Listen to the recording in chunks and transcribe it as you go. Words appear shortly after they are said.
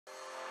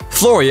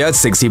Floria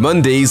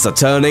Sigismundi's The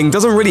Turning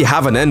doesn't really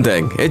have an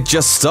ending, it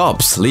just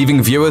stops,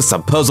 leaving viewers to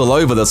puzzle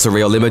over the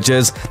surreal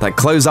images that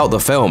close out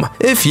the film.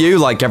 If you,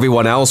 like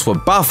everyone else, were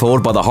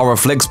baffled by the horror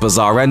flick's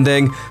bizarre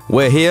ending,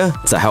 we're here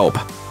to help.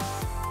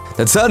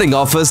 The Turning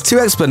offers two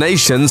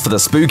explanations for the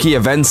spooky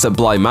events at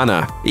Bly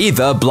Manor.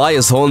 Either Bly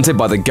is haunted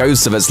by the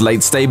ghosts of its late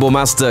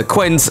stablemaster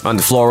Quint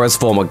and Flora's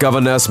former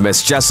governess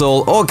Miss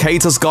Jessel, or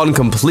Kate has gone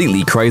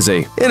completely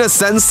crazy. In a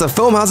sense, the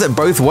film has it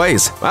both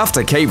ways.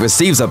 After Kate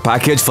receives a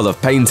package full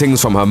of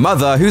paintings from her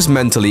mother who's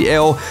mentally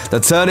ill, The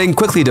Turning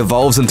quickly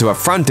devolves into a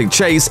frantic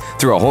chase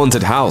through a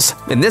haunted house.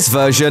 In this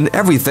version,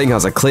 everything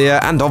has a clear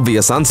and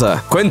obvious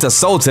answer. Quint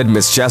assaulted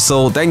Miss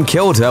Jessel, then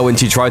killed her when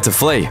she tried to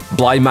flee.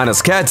 Bly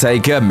Manor's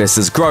caretaker,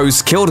 Mrs. Gross,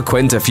 killed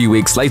Quint a few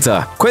weeks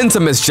later. Quint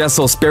and Miss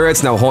Jessel's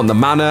spirits now haunt the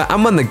manor,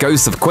 and when the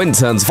ghost of Quint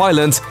turns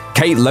violent,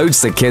 Kate loads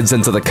the kids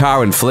into the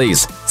car and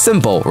flees.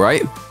 Simple,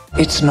 right?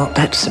 It's not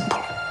that simple.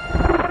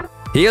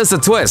 Here's the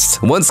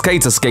twist. Once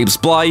Kate escapes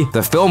Bly,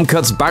 the film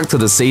cuts back to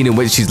the scene in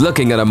which she's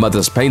looking at her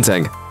mother's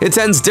painting. It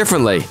ends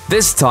differently.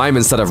 This time,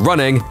 instead of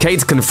running,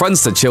 Kate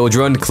confronts the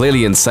children,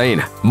 clearly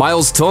insane.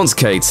 Miles taunts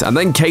Kate, and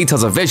then Kate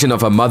has a vision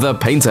of her mother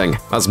painting.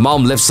 As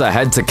Mom lifts her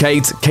head to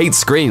Kate, Kate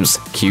screams.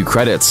 Cue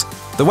credits.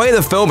 The way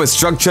the film is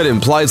structured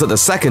implies that the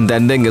second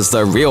ending is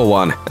the real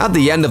one. At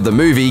the end of the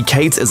movie,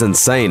 Kate is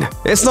insane.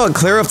 It's not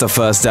clear if the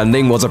first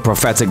ending was a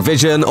prophetic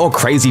vision or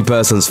crazy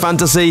person's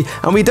fantasy,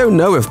 and we don't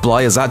know if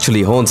Bly is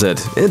actually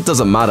haunted. It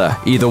doesn't matter.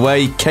 Either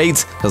way,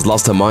 Kate has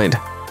lost her mind.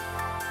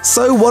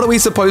 So what are we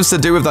supposed to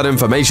do with that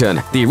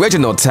information? The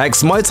original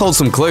text might hold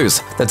some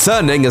clues. The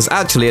Turning is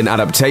actually an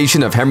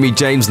adaptation of Henry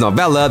James'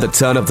 novella The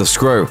Turn of the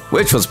Screw,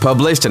 which was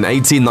published in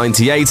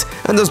 1898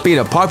 and has been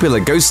a popular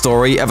ghost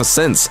story ever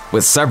since,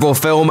 with several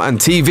film and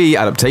TV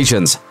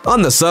adaptations.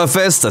 On the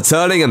surface, The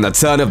Turning and The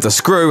Turn of the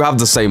Screw have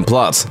the same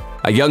plot.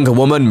 A younger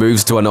woman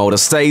moves to an old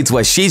estate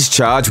where she's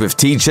charged with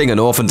teaching an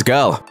orphaned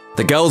girl.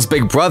 The girl's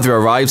big brother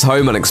arrives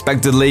home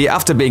unexpectedly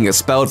after being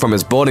expelled from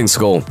his boarding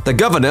school. The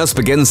governess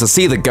begins to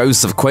see the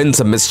ghosts of Quint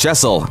and Miss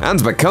Jessel,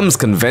 and becomes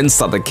convinced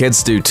that the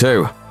kids do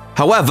too.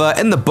 However,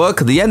 in the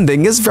book, the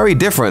ending is very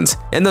different.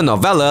 In the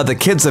novella, the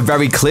kids are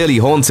very clearly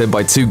haunted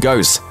by two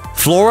ghosts.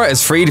 Flora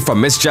is freed from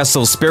Miss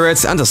Jessel's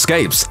spirit and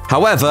escapes.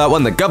 However,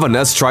 when the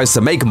governess tries to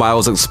make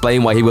Miles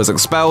explain why he was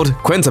expelled,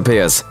 Quint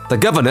appears. The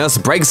governess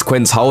breaks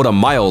Quint's hold on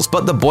Miles,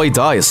 but the boy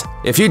dies.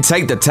 If you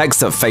take the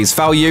text at face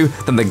value,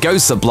 then the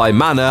ghosts of Bly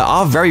Manor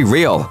are very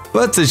real.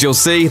 But as you'll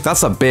see,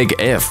 that's a big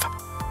if.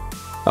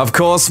 Of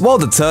course, while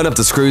The Turn of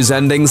the Screw's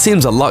ending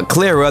seems a lot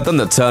clearer than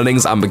The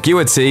Turning's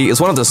ambiguity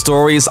is one of the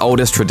story's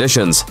oldest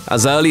traditions.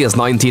 As early as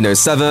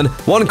 1907,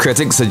 one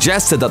critic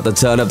suggested that The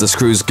Turn of the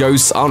Screw's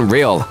ghosts aren't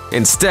real.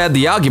 Instead,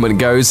 the argument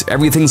goes,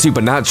 everything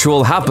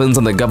supernatural happens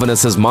in the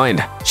governess's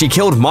mind. She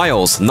killed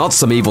Miles, not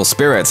some evil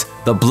spirit.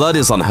 The blood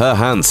is on her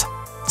hands.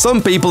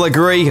 Some people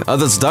agree,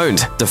 others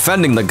don't,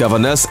 defending the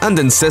governess and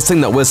insisting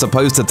that we're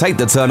supposed to take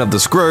The Turn of the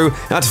Screw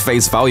at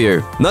face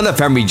value. None of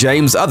Henry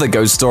James' other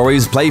ghost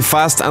stories play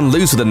fast and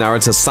loose with the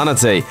narrator's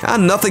sanity,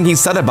 and nothing he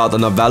said about the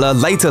novella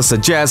later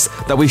suggests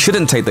that we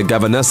shouldn't take the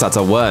governess at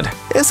her word.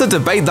 It's a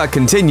debate that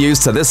continues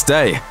to this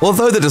day,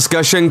 although the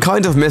discussion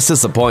kind of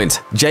misses the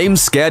point.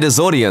 James scared his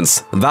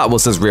audience, that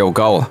was his real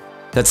goal.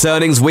 The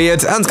Turning's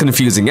weird and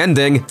confusing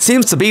ending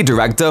seems to be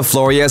director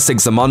Floria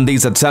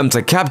Sigismundi's attempt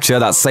to capture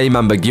that same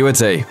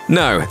ambiguity.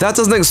 No, that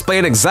doesn't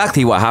explain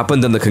exactly what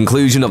happened in the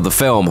conclusion of the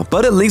film,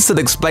 but at least it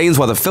explains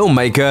why the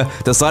filmmaker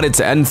decided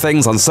to end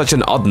things on such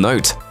an odd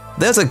note.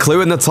 There's a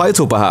clue in the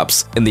title,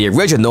 perhaps. In the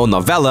original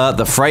novella,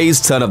 the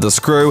phrase "turn of the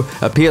screw"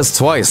 appears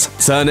twice.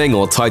 Turning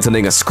or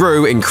tightening a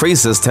screw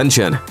increases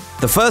tension.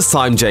 The first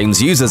time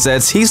James uses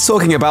it, he's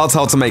talking about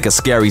how to make a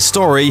scary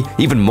story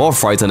even more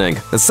frightening.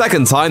 The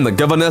second time, the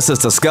governess is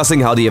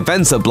discussing how the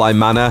events at Bly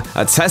Manor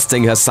are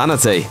testing her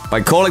sanity.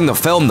 By calling the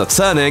film The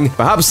Turning,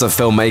 perhaps the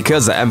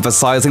filmmakers are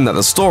emphasizing that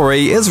the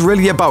story is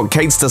really about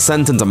Kate's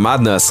descent into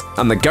madness,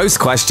 and the ghost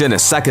question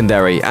is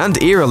secondary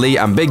and eerily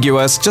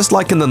ambiguous, just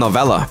like in the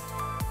novella.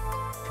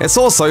 It's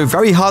also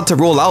very hard to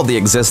rule out the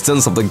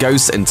existence of the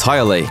ghosts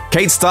entirely.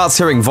 Kate starts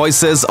hearing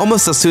voices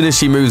almost as soon as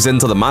she moves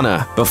into the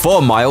manor,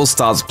 before Miles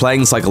starts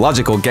playing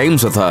psychological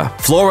games with her.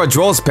 Flora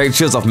draws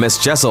pictures of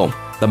Miss Jessel.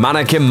 The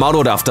mannequin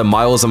modeled after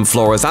Miles and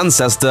Flora's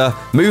ancestor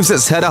moves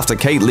its head after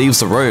Kate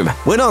leaves the room.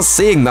 We're not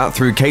seeing that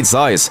through Kate's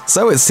eyes,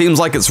 so it seems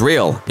like it's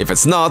real. If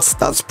it's not,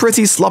 that's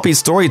pretty sloppy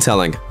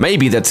storytelling.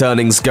 Maybe the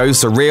Turning's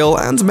ghosts are real,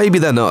 and maybe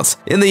they're not.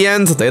 In the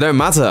end, they don't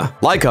matter.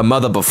 Like her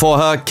mother before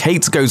her,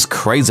 Kate goes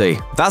crazy.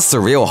 That's the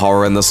real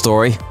horror in the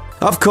story.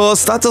 Of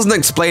course, that doesn't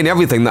explain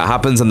everything that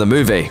happens in the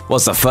movie.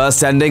 Was the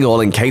first ending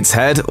all in Kate's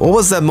head, or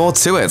was there more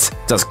to it?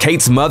 Does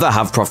Kate's mother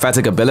have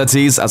prophetic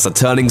abilities, as The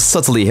Turning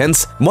subtly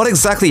hints? What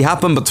exactly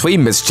happened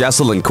between Miss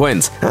Jessel and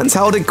Quint, and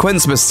how did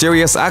Quint's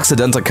mysterious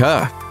accident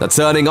occur? The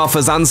Turning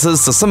offers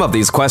answers to some of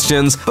these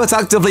questions, but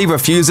actively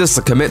refuses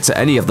to commit to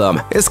any of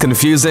them. It's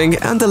confusing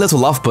and a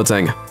little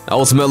off-putting.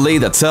 Ultimately,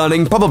 The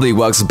Turning probably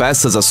works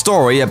best as a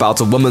story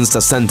about a woman's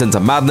descent into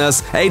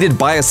madness, aided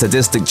by a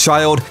sadistic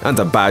child and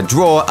a bad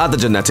draw at the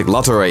genetic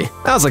lottery.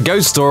 As a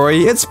ghost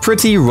story, it's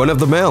pretty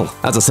run-of-the-mill.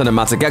 As a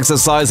cinematic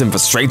exercise in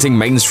frustrating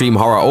mainstream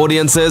horror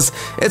audiences,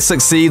 it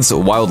succeeds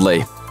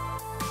wildly.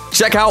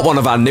 Check out one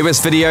of our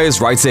newest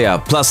videos right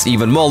here, plus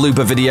even more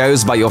Looper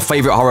videos about your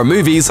favorite horror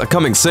movies are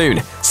coming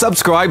soon.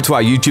 Subscribe to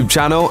our YouTube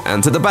channel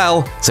and to the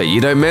bell so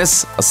you don't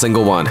miss a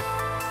single one.